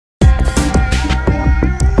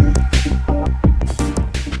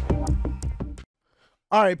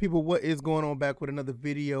All right, people, what is going on? Back with another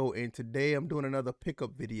video, and today I'm doing another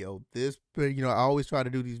pickup video. I always try to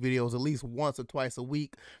do these videos at least once or twice a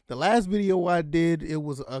week. The last video I did, it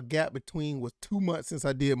was a gap between was 2 months since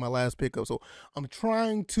I did my last pickup. So I'm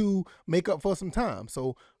trying to make up for some time.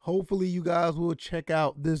 So hopefully you guys will check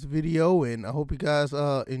out this video, and I hope you guys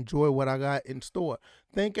enjoy what I got in store.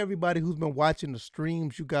 Thank everybody who's been watching the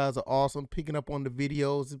streams. You guys are awesome, picking up on the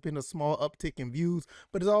videos. It's been a small uptick in views,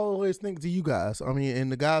 but it's always thanks to you guys. I mean,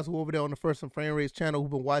 and the guys who are over there on the First and Frame Rates channel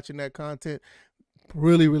who've been watching that content,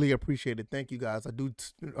 really appreciate it. Thank you guys.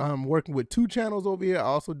 I'm working with 2 channels over here. I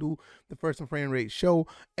also do the First and Frame Rate show,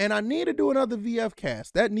 and I need to do another VF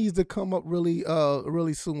cast that needs to come up really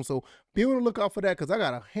soon. So be on the lookout for that, because I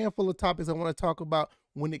got a handful of topics I want to talk about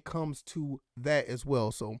when it comes to that as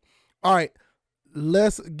well. So all right,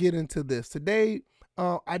 let's get into this. Today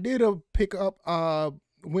I did a pickup.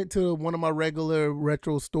 Went to one of my regular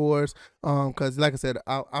retro stores because like I said,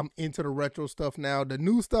 I'm into the retro stuff now. The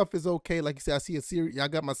new stuff is okay. Like you said, I see a series. I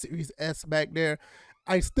got my Series S back there.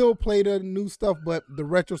 I still play the new stuff, but the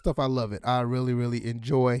retro stuff, I love it. I really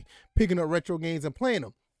enjoy picking up retro games and playing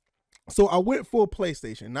them. So I went for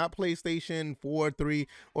PlayStation, not PlayStation 4, 3,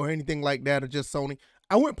 or anything like that, or just Sony.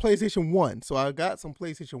 I went PlayStation 1. So I got some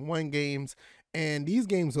PlayStation 1 games, and these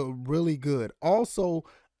games are really good. Also,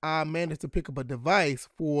 I managed to pick up a device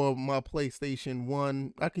for my PlayStation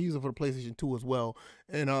 1. I can use it for the PlayStation 2 as well.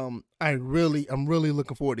 And I'm really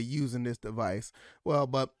looking forward to using this device. Well,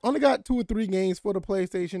 but only got 2 or 3 games for the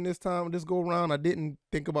PlayStation this go around. I didn't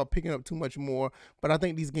think about picking up too much more, but I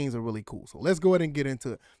think these games are really cool. So let's go ahead and get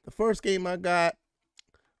into it. The first game I got,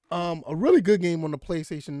 a really good game on the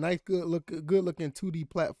PlayStation. Nice, good looking 2D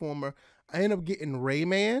platformer. I ended up getting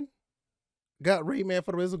Rayman. Got Rayman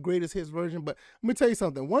for the greatest hits version. But let me tell you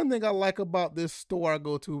something. One thing I like about this store I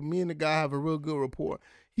go to, me and the guy have a real good rapport.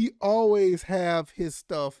 He always have his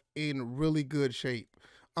stuff in really good shape.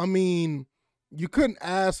 I mean, you couldn't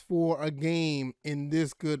ask for a game in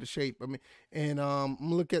this good shape. I mean, and I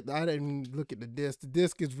didn't look at the disc. The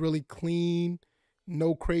disc is really clean,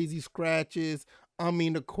 no crazy scratches. I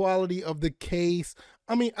mean, the quality of the case.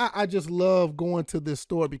 I mean, I just love going to this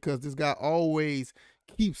store because this guy always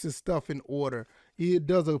keeps his stuff in order. He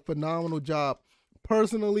does a phenomenal job.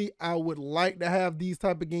 Personally, I would like to have these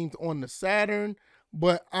type of games on the Saturn,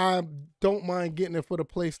 but I don't mind getting it for the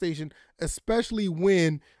PlayStation, especially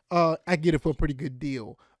when I get it for a pretty good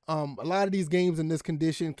deal. A lot of these games in this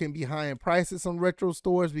condition can be high in price at some retro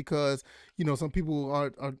stores because, you know, some people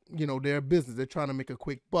are their business. They're trying to make a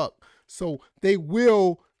quick buck. So they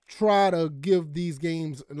will try to give these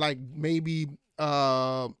games like maybe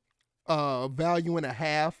value and a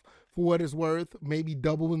half for what it's worth, maybe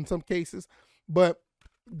double in some cases. But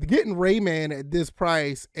getting Rayman at this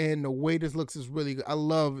price and the way this looks is really good. I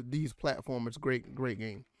love these platformers. Great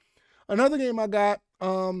game. Another game I got,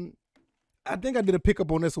 I think I did a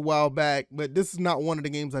pickup on this a while back, but this is not one of the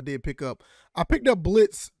games I did pick up. I picked up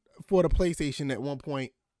Blitz for the PlayStation at one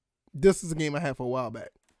point. This is a game I had for a while back.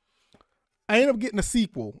 I ended up getting a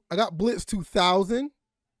sequel. I got Blitz 2000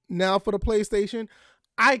 now for the PlayStation.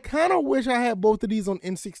 I kind of wish I had both of these on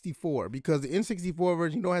N64 because the N64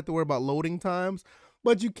 version, you don't have to worry about loading times,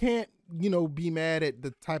 but you can't, be mad at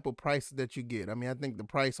the type of prices that you get. I mean, I think the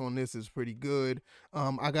price on this is pretty good.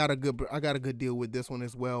 I got a good deal with this one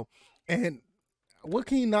as well. And what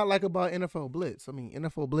can you not like about NFL Blitz? I mean,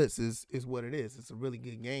 NFL Blitz is what it is. It's a really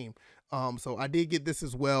good game. So I did get this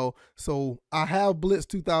as well. So I have Blitz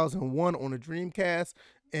 2001 on the Dreamcast,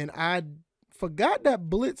 and I forgot that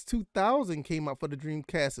Blitz 2000 came out for the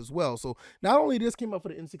Dreamcast as well. So not only this came out for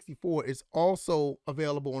the N64, it's also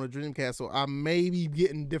available on the Dreamcast. So I may be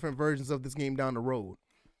getting different versions of this game down the road.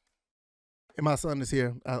 And my son is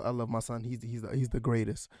here. I love my son. He's the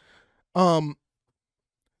greatest. The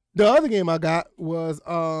other game I got was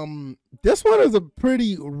this one is a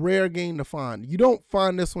pretty rare game to find. You don't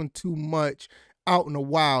find this one too much out in the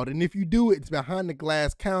wild, and if you do, it's behind the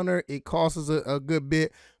glass counter. It costs a good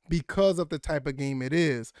bit because of the type of game it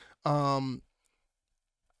is.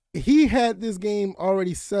 He had this game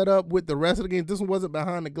already set up with the rest of the games. This one wasn't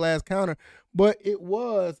behind the glass counter, but it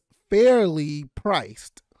was fairly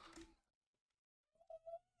priced.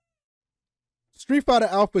 Street Fighter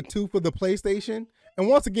Alpha 2 for the PlayStation. And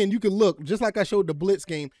once again, you can look, just like I showed the Blitz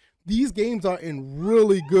game, these games are in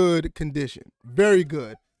really good condition. Very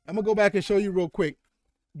good. I'm going to go back and show you real quick.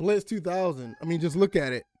 Blitz 2000. I mean, just look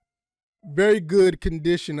at it. Very good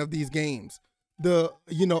condition of these games.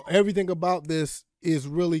 Everything about this is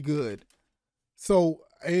really good. So,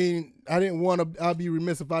 I'd be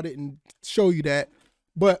remiss if I didn't show you that.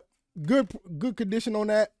 But good condition on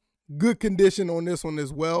that. Good condition on this one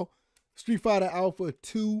as well. Street Fighter Alpha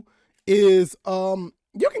 2 is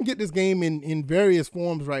you can get this game in various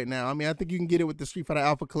forms right now. I mean, I think you can get it with the Street Fighter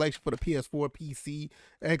Alpha collection for the PS4, PC,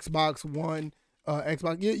 Xbox One,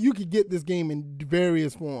 Xbox. You could get this game in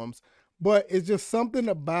various forms, but it's just something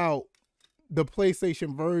about the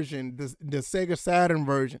PlayStation version, the Sega Saturn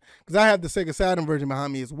version, because I have the Sega Saturn version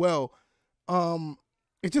behind me as well.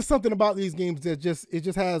 It's just something about these games that it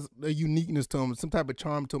just has a uniqueness to them, some type of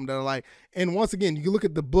charm to them that I like. And once again, you can look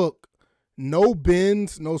at the book. No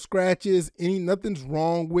bends, no scratches, nothing's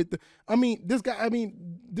wrong with this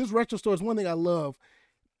retro store is one thing I love.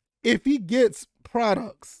 If he gets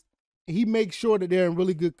products, he makes sure that they're in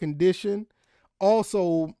really good condition.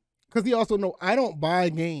 Also, because he also know I don't buy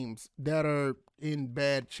games that are in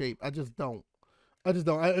bad shape. I just don't. I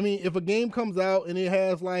mean, if a game comes out and it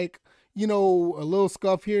has like, a little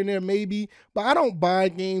scuff here and there, maybe, but I don't buy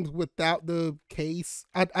games without the case.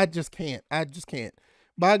 I just can't.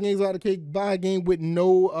 Buy games out of the case, buy a game with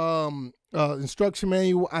no instruction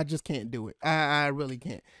manual. I just can't do it. I really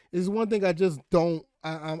can't. It's one thing I just don't.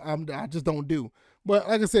 I just don't do. But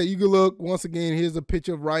like I said, you can look once again. Here's a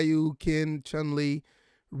picture of Ryu, Ken, Chun-Li.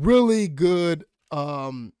 Really good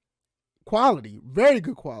quality, very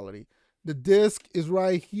good quality. The disc is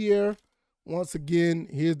right here. Once again,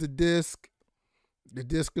 here's the disc. The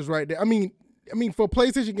disc is right there. I mean, for a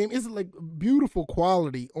PlayStation game, it's like beautiful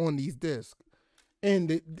quality on these discs.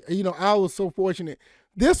 And I was so fortunate.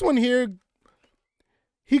 This one here,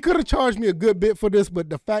 he could have charged me a good bit for this, but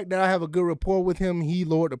the fact that I have a good rapport with him, he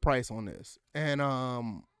lowered the price on this. And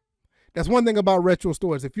that's one thing about retro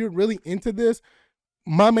stores. If you're really into this,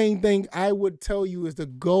 my main thing I would tell you is to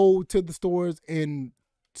go to the stores and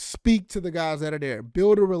speak to the guys that are there.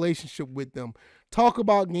 Build a relationship with them. Talk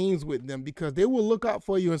about games with them, because they will look out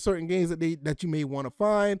for you in certain games that you may want to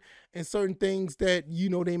find, and certain things that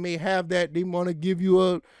they may have that they want to give you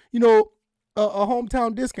a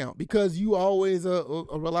hometown discount, because you always a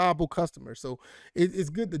reliable customer. So it's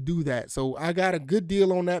good to do that. So I got a good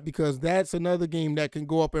deal on that, because that's another game that can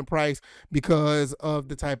go up in price because of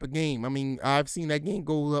the type of game. I mean, I've seen that game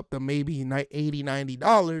go up to maybe $80,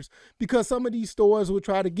 $90 because some of these stores will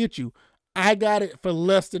try to get you. I got it for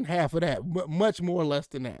less than half of that, much more less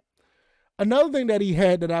than that. Another thing that he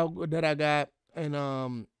had that I got,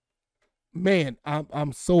 and man,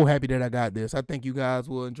 I'm so happy that I got this. I think you guys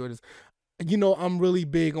will enjoy this. I'm really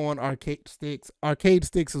big on arcade sticks. Arcade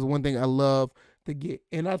sticks is one thing I love to get,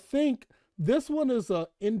 and I think this one is a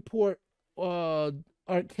import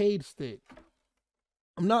arcade stick.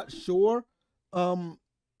 I'm not sure.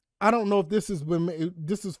 I don't know if this is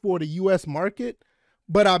for the U.S. market.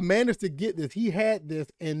 But I managed to get this. He had this,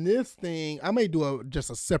 and this thing, I may do just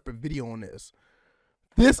a separate video on this.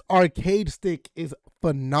 This arcade stick is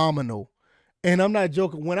phenomenal, and I'm not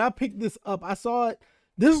joking. When I picked this up, I saw it.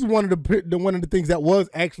 This is one of the things that was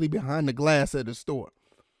actually behind the glass at the store.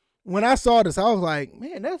 When I saw this, I was like,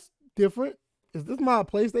 man, that's different. Is this my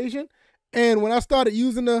PlayStation? And when I started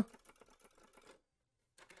using the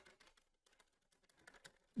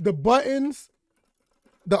buttons,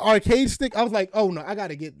 the arcade stick, I was like, oh no, I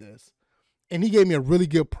gotta get this. And he gave me a really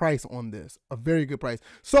good price on this, a very good price.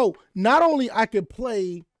 So not only I could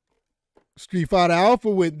play Street Fighter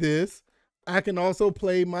Alpha with this, I can also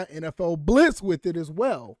play my NFL Blitz with it as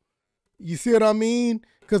well. You see what I mean?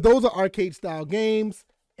 Because those are arcade style games,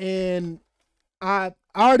 and I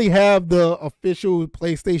already have the official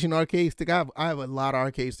PlayStation arcade stick. I have a lot of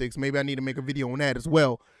arcade sticks. Maybe I need to make a video on that as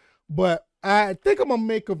well. But I think I'm gonna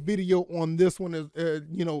make a video on this one, as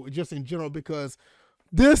just in general, because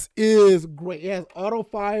this is great. It has auto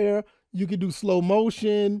fire. You can do slow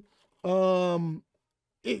motion.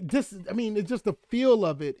 It's just the feel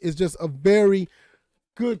of it is just a very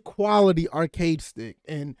good quality arcade stick.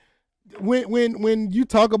 And when you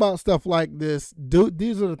talk about stuff like this,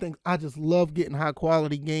 these are the things I just love, getting high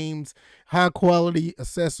quality games, high quality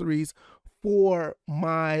accessories for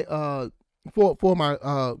my for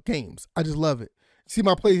my games. I just love it. See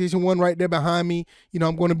my PlayStation 1 right there behind me.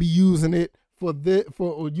 I'm going to be using it for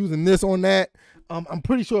using this on that. I'm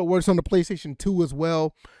pretty sure it works on the PlayStation 2 as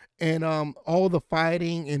well. And all the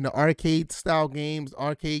fighting and the arcade games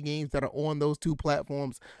that are on those two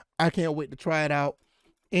platforms, I can't wait to try it out.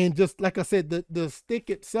 And just like I said, the stick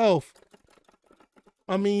itself,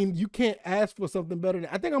 I mean, you can't ask for something better.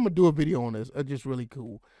 I think I'm gonna do a video on this. It's just really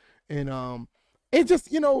cool. And it just,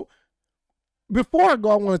 before I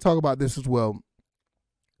go, I want to talk about this as well.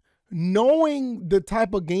 Knowing the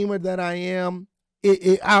type of gamer that I am,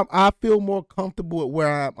 I feel more comfortable at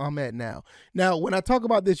where I'm at now. Now, when I talk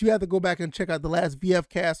about this, you have to go back and check out the last VF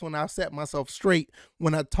cast when I set myself straight,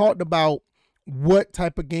 when I talked about what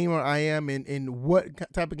type of gamer I am and what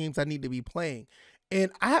type of games I need to be playing. And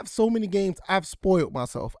I have so many games, I've spoiled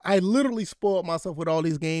myself. I literally spoiled myself with all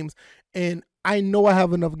these games, and I know I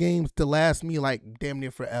have enough games to last me like damn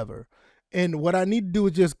near forever. And what I need to do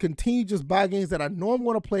is just continue just buy games that I know I'm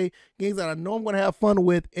going to play, games that I know I'm going to have fun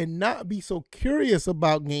with, and not be so curious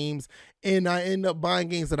about games. And I end up buying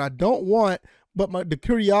games that I don't want, but the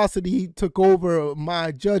curiosity took over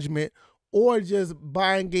my judgment, or just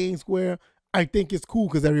buying games where I think it's cool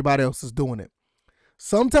because everybody else is doing it.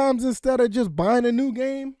 Sometimes instead of just buying a new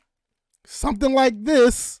game, something like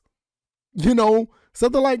this,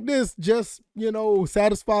 something like this just,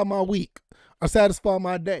 satisfy my week or satisfy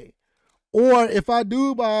my day. Or if I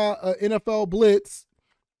do buy an NFL Blitz,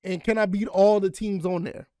 and can I beat all the teams on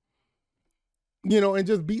there? And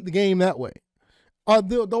just beat the game that way.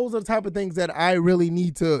 Those are the type of things that I really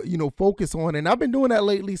need to, focus on. And I've been doing that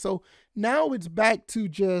lately. So now it's back to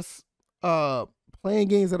just playing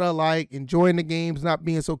games that I like, enjoying the games, not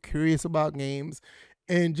being so curious about games,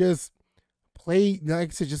 and just play,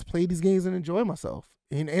 like I said, just play these games and enjoy myself.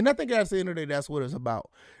 And I think at the end of the day, that's what it's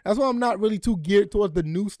about. That's why I'm not really too geared towards the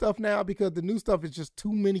new stuff now, because the new stuff is just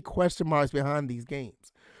too many question marks behind these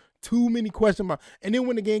games. Too many question marks. And then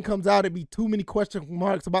when the game comes out, it'd be too many question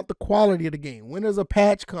marks about the quality of the game. When there's a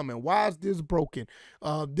patch coming? Why is this broken?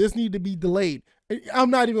 This need to be delayed. I'm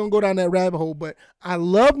not even going to go down that rabbit hole, but I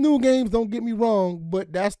love new games, don't get me wrong,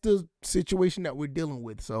 but that's the situation that we're dealing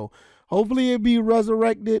with. So hopefully it be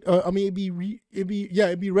resurrected. It'd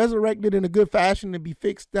be resurrected in a good fashion and be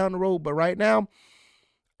fixed down the road. But right now,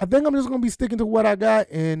 I think I'm just going to be sticking to what I got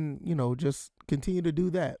and, just continue to do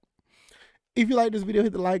that. If you like this video,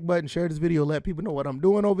 hit the like button, share this video, let people know what I'm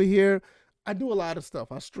doing over here. I do a lot of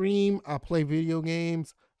stuff. I stream, I play video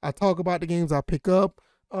games, I talk about the games I pick up.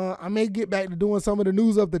 I may get back to doing some of the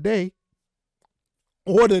news of the day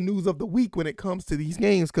or the news of the week when it comes to these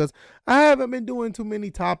games, because I haven't been doing too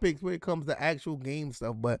many topics when it comes to actual game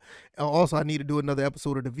stuff. But also I need to do another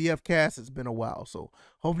episode of the VF Cast. It's been a while. So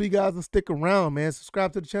hopefully you guys will stick around, man.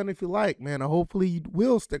 Subscribe to the channel if you like, man. Hopefully you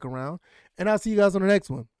will stick around. And I'll see you guys on the next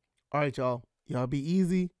one. All right, y'all. Y'all be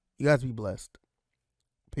easy. You guys be blessed.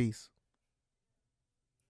 Peace.